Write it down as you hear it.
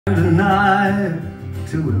Tonight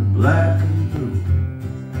till we're black and blue,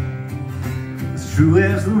 as true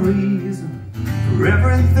as the reason for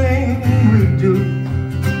everything we do.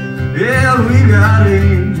 Yeah, we got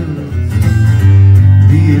angels,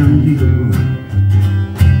 me and you.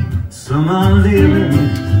 Some are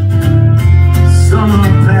living, some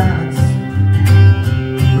are past,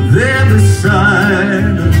 but they're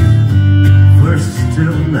beside us, first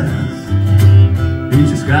till last. You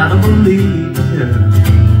just gotta believe, yeah,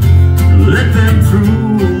 let them through.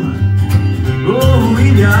 Oh, we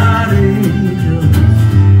got angels,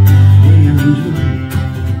 me and you.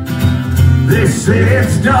 They say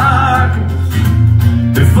it's darkest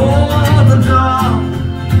before the dawn,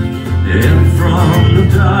 and from the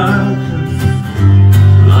darkness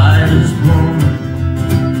light is born.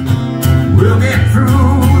 We'll get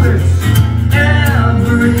through this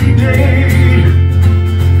every day,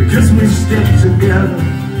 because we stick together,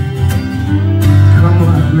 come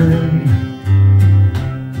what may.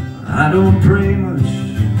 I don't pray much,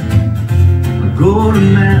 I go to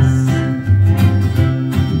mass,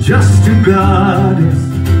 just to God, it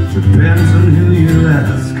depends on who you're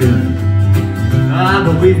asking.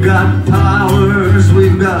 But we've got powers,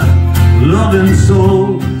 we've got loving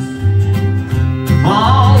souls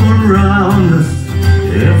all around us,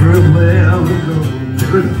 everywhere we go.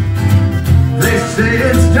 They say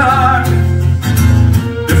it's dark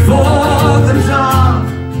before the dawn,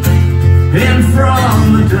 and from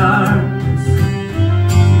the darkness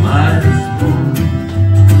light is born.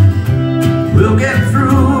 We'll get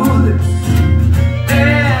through this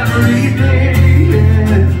every day,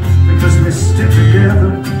 yeah, because we stick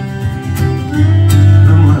together.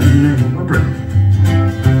 No my name, my brother.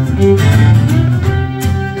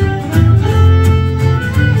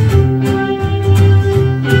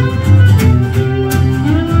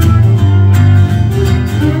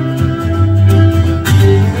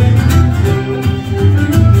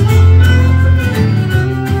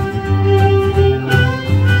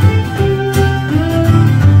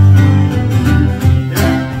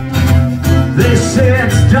 They say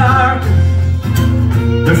it's dark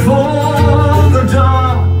before the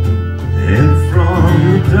dawn, and from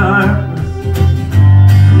the darkness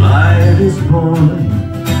light is born.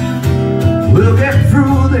 We'll get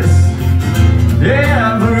through this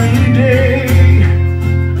every day,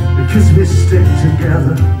 because we stick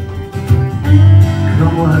together,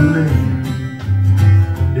 come what may.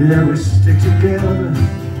 Yeah, we stick together,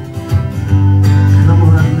 come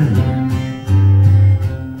what may.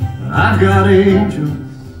 I've got angels,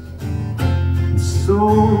 and so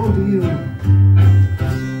do you.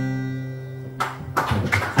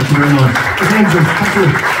 Thank you very much. Angels, thank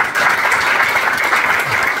you.